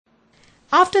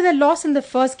After their loss in the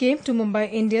first game to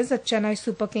Mumbai Indians, the Chennai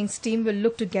Super Kings team will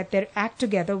look to get their act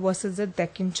together versus the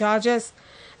Deccan Chargers.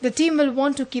 The team will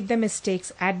want to keep their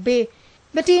mistakes at bay.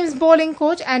 The team's bowling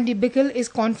coach Andy Bickle is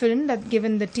confident that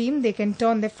given the team, they can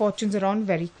turn their fortunes around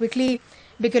very quickly.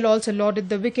 Bickle also lauded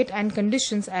the wicket and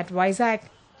conditions at WAYS.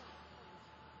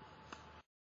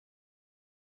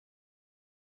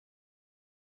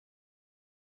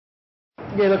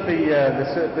 Yeah, look,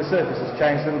 the surface has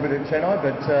changed a little bit at Chennai,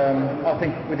 but I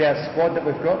think with our squad that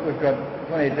we've got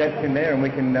plenty of depth in there, and we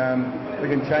can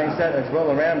change that as well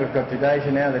around. We've got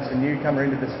Jadeja now, that's a newcomer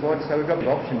into the squad, so we've got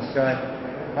options. So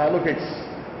look,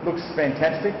 looks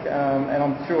fantastic, and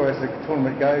I'm sure as the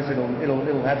tournament goes,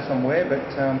 it'll have some wear, but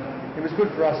it was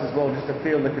good for us as well just to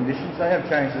feel the conditions. They have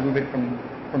changed a little bit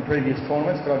from previous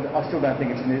tournaments, but I still don't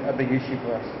think it's a big issue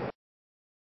for us.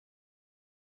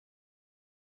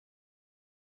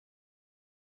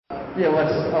 Yeah, well,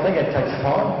 I think it takes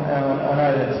time. I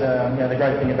know that the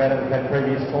great thing about it, we've had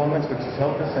previous tournaments which has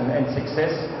helped us, and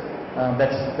success.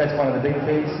 That's one of the big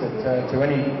keys to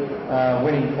any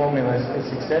winning formula is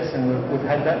success, and we've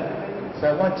had that.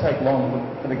 So it won't take long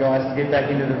for the guys to get back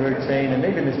into the routine, and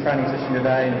even this training session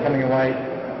today and coming away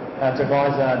to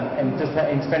Vizard and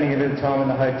spending a bit of time in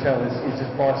the hotel is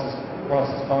just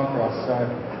priceless time for us. So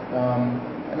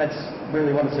and that's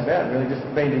really what it's about, really just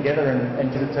being together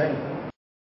and to the team.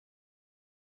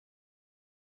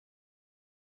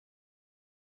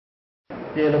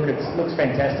 Yeah, look, it looks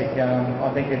fantastic.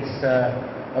 I think it's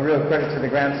a real credit to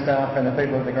the ground staff and the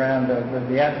people at the ground.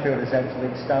 The outfield is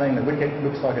absolutely stunning. The wicket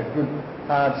looks like a good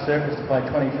hard surface to play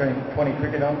 20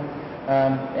 cricket on.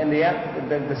 And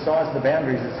the size of the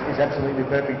boundaries is absolutely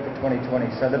perfect for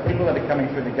 2020. So the people that are coming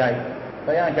through the gate,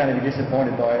 they aren't going to be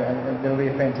disappointed by it, and it'll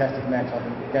be a fantastic match, I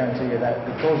can guarantee you that,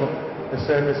 because of the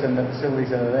surface and the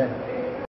facilities that are there.